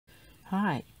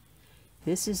Hi,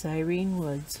 this is Irene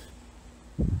Woods.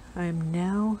 I'm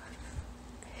now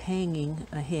hanging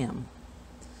a hem,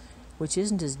 which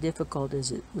isn't as difficult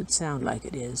as it would sound like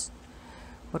it is.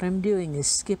 What I'm doing is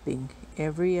skipping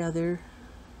every other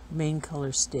main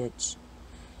color stitch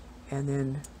and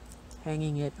then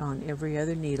hanging it on every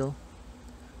other needle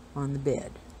on the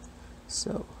bed.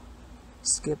 So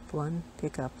skip one,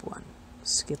 pick up one,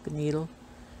 skip a needle,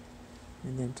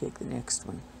 and then take the next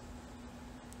one.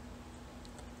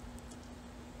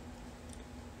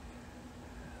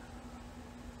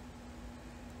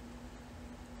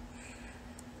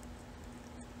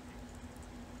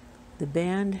 The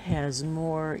band has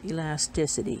more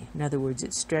elasticity. In other words,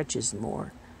 it stretches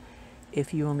more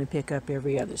if you only pick up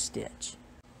every other stitch.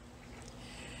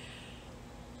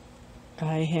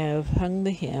 I have hung the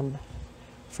hem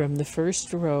from the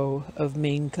first row of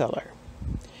main color.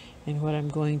 And what I'm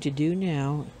going to do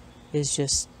now is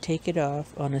just take it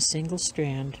off on a single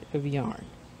strand of yarn.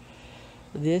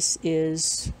 This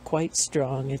is quite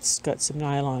strong. It's got some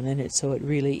nylon in it, so it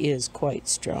really is quite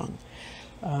strong.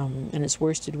 And it's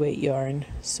worsted weight yarn,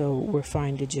 so we're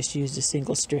fine to just use a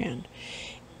single strand.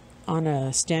 On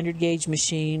a standard gauge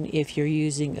machine, if you're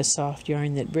using a soft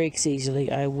yarn that breaks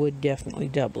easily, I would definitely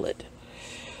double it.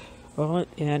 Well,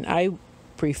 and I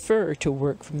prefer to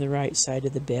work from the right side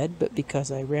of the bed, but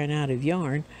because I ran out of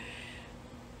yarn,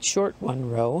 short one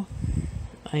row,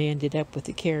 I ended up with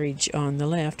the carriage on the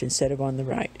left instead of on the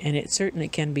right, and it certainly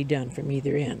can be done from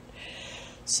either end.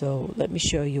 So let me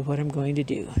show you what I'm going to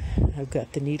do. I've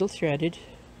got the needle threaded.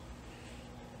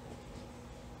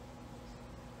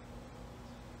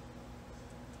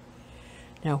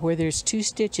 Now where there's two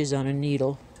stitches on a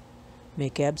needle,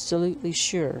 make absolutely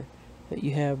sure that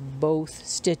you have both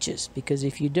stitches, because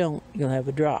if you don't, you'll have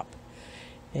a drop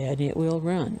and it will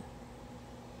run.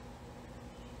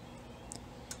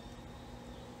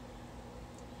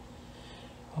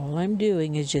 All I'm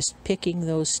doing is just picking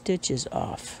those stitches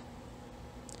off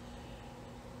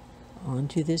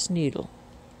onto this needle,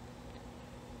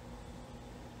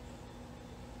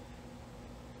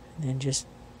 and then just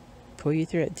pull your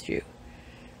thread through.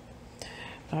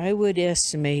 I would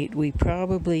estimate we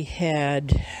probably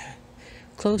had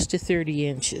close to 30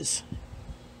 inches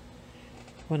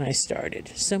when I started,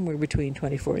 somewhere between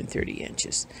 24 and 30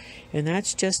 inches, and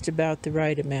that's just about the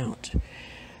right amount.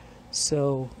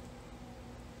 So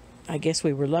I guess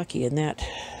we were lucky in that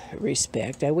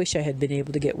respect. I wish I had been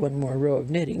able to get one more row of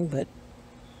knitting, but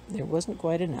there wasn't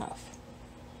quite enough.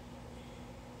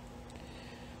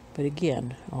 But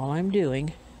again, all I'm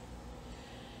doing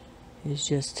is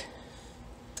just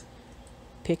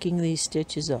picking these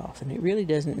stitches off, and it really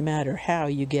doesn't matter how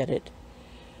you get it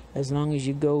as long as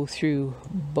you go through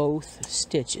both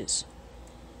stitches.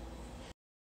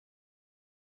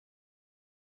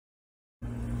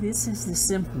 This is the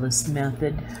simplest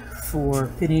method for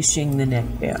finishing the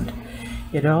neckband.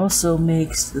 It also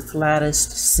makes the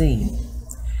flattest seam.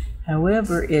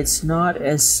 However, it's not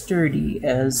as sturdy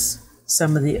as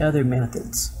some of the other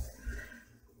methods.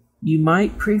 You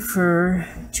might prefer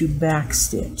to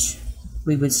backstitch.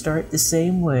 We would start the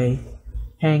same way,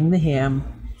 hang the hem,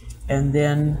 and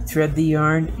then thread the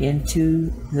yarn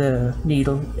into the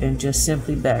needle and just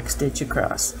simply backstitch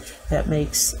across. That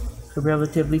makes a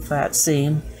relatively flat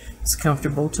seam. It's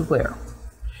comfortable to wear.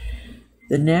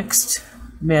 The next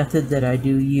method that I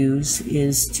do use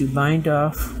is to bind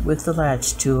off with the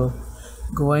latch tool,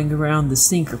 going around the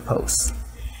sinker posts.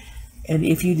 And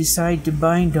if you decide to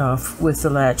bind off with the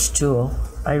latch tool,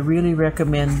 I really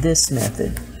recommend this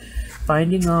method.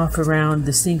 Binding off around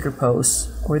the sinker posts,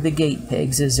 or the gate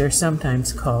pegs as they're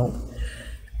sometimes called,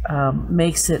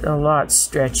 makes it a lot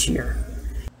stretchier.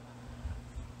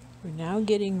 We're now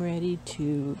getting ready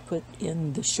to put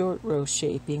in the short row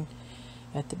shaping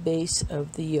at the base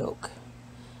of the yoke.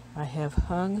 I have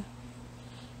hung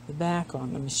the back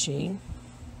on the machine,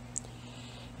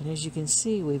 and as you can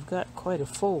see, we've got quite a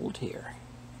fold here.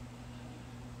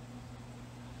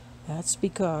 That's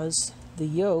because the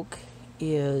yoke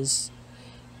is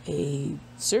a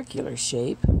circular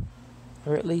shape,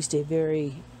 or at least a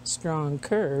very strong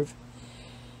curve,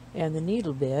 and the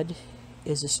needle bed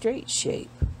is a straight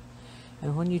shape.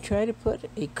 And when you try to put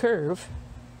a curve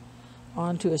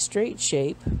onto a straight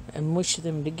shape and mush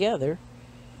them together,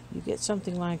 you get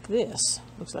something like this.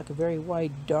 Looks like a very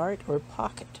wide dart or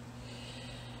pocket.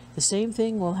 The same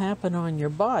thing will happen on your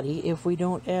body if we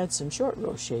don't add some short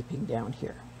row shaping down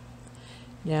here.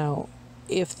 Now,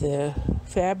 if the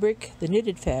fabric, the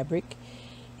knitted fabric,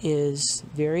 is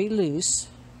very loose,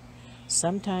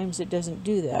 sometimes it doesn't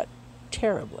do that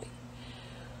terribly.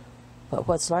 But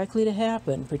what's likely to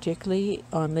happen, particularly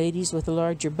on ladies with a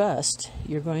larger bust,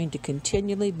 you're going to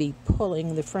continually be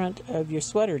pulling the front of your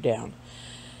sweater down.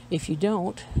 If you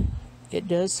don't, it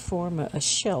does form a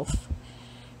shelf,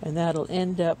 and that'll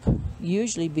end up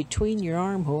usually between your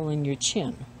armhole and your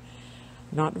chin.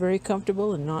 Not very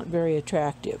comfortable and not very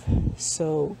attractive.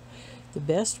 So the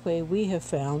best way we have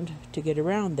found to get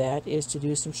around that is to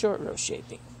do some short row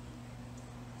shaping.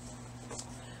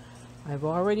 I've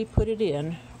already put it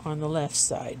in on the left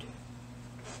side.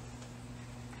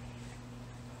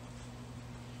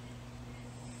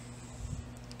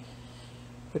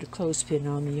 Put a clothespin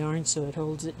on the yarn so it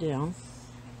holds it down.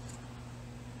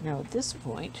 Now at this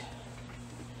point,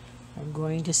 I'm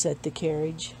going to set the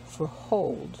carriage for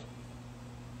hold.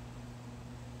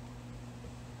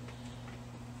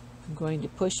 I'm going to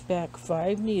push back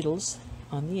 5 needles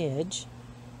on the edge,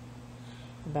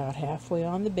 about halfway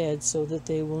on the bed so that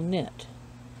they will knit.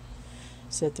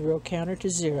 Set the row counter to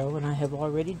 0, and I have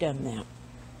already done that.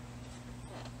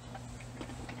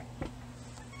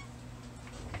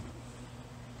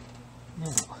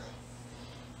 Now,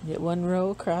 knit 1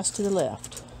 row across to the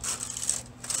left.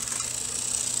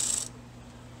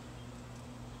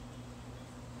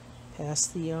 Pass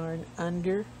the yarn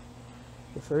under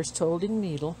the first holding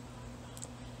needle,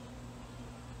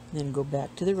 then go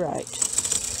back to the right.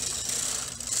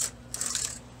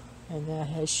 And that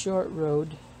has short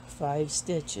rowed 5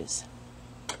 stitches.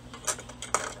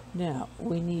 Now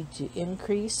we need to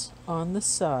increase on the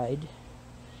side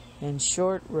and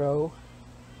short row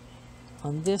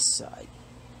on this side.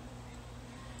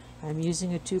 I'm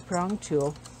using a 2-prong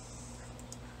tool.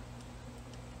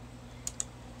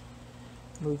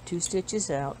 Move 2 stitches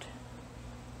out.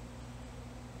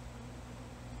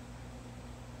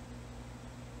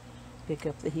 Pick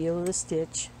up the heel of the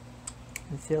stitch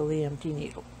and fill the empty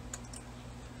needle.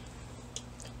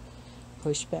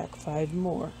 Push back 5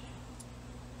 more.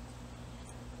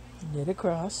 Knit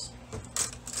across.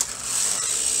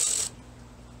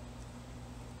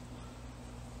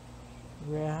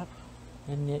 Wrap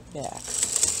and knit back.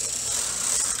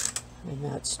 And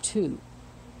that's 2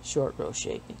 short row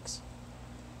shapings.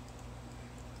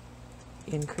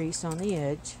 Increase on the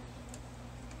edge.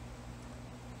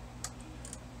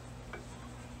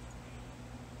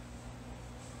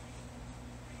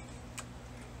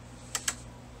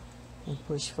 And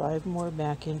push 5 more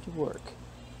back into work.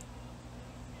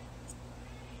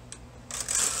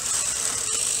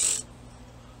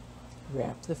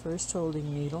 Wrap the first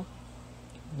holding needle,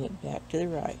 knit back to the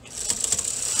right.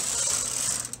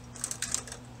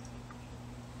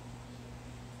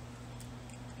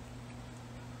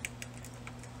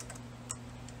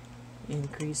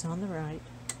 Increase on the right.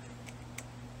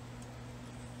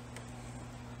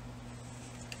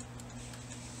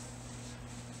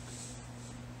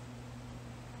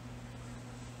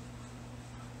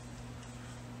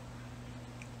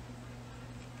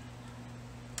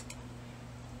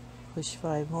 Push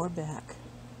 5 more back.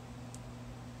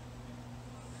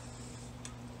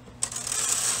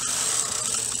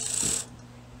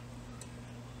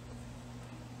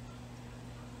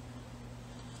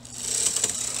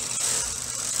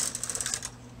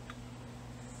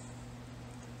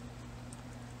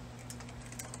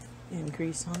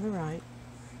 Increase on the right.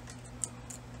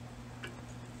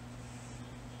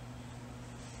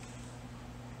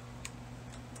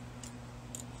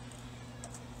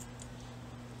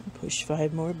 Push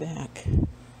 5 more back.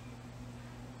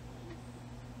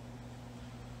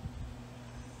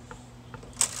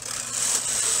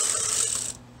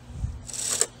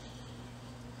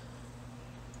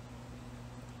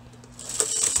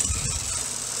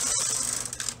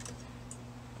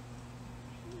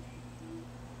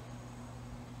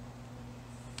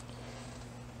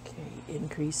 Okay,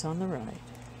 increase on the right.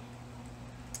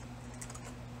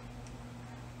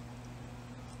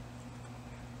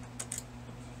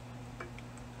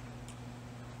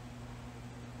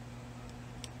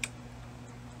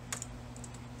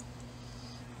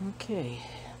 Okay,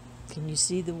 can you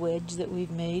see the wedge that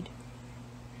we've made?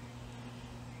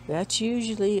 That's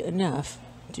usually enough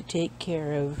to take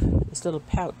care of this little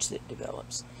pouch that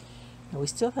develops. Now we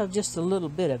still have just a little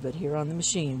bit of it here on the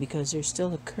machine because there's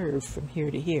still a curve from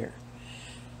here to here.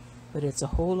 But it's a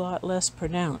whole lot less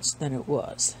pronounced than it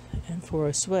was. And for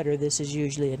a sweater, this is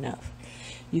usually enough.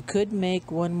 You could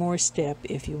make 1 more step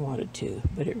if you wanted to,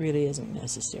 but it really isn't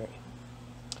necessary.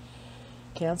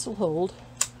 Cancel hold.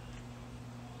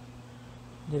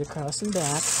 Knit across and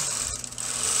back.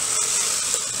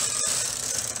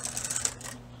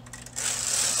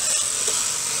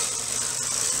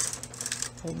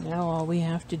 And now all we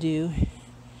have to do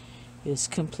is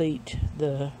complete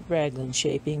the raglan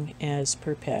shaping as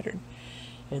per pattern.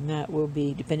 And that will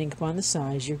be, depending upon the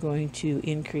size, you're going to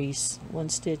increase 1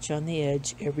 stitch on the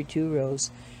edge every 2 rows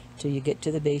till you get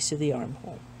to the base of the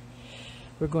armhole.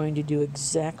 We're going to do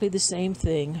exactly the same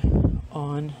thing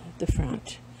on the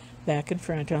front. Back and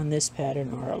front on this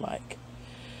pattern are alike.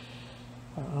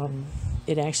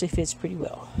 It actually fits pretty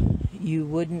well. You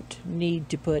wouldn't need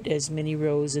to put as many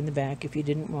rows in the back if you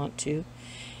didn't want to.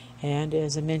 And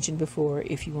as I mentioned before,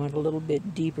 if you want a little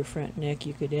bit deeper front neck,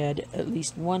 you could add at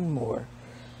least 1 more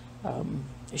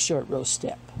short row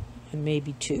step, and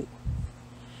maybe 2.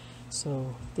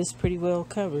 So this pretty well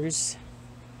covers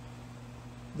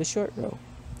the short row.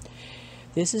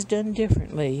 This is done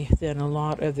differently than a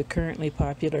lot of the currently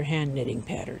popular hand knitting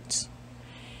patterns.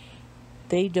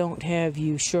 They don't have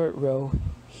you short row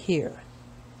here.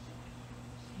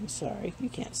 I'm sorry, you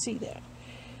can't see that.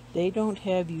 They don't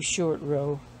have you short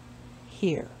row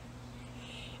here.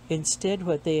 Instead,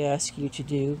 what they ask you to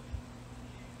do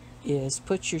is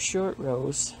put your short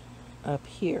rows up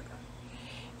here,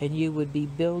 and you would be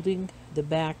building the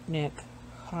back neck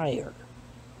higher.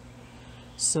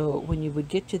 So when you would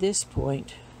get to this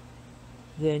point,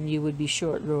 then you would be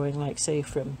short rowing, like say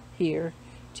from here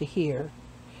to here,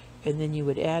 and then you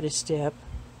would add a step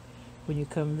when you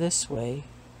come this way,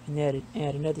 and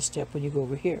add another step when you go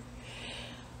over here.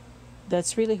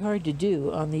 That's really hard to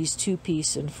do on these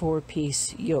 2-piece and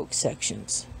 4-piece yoke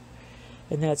sections,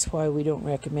 and that's why we don't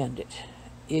recommend it.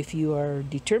 If you are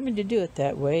determined to do it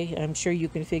that way, I'm sure you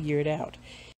can figure it out.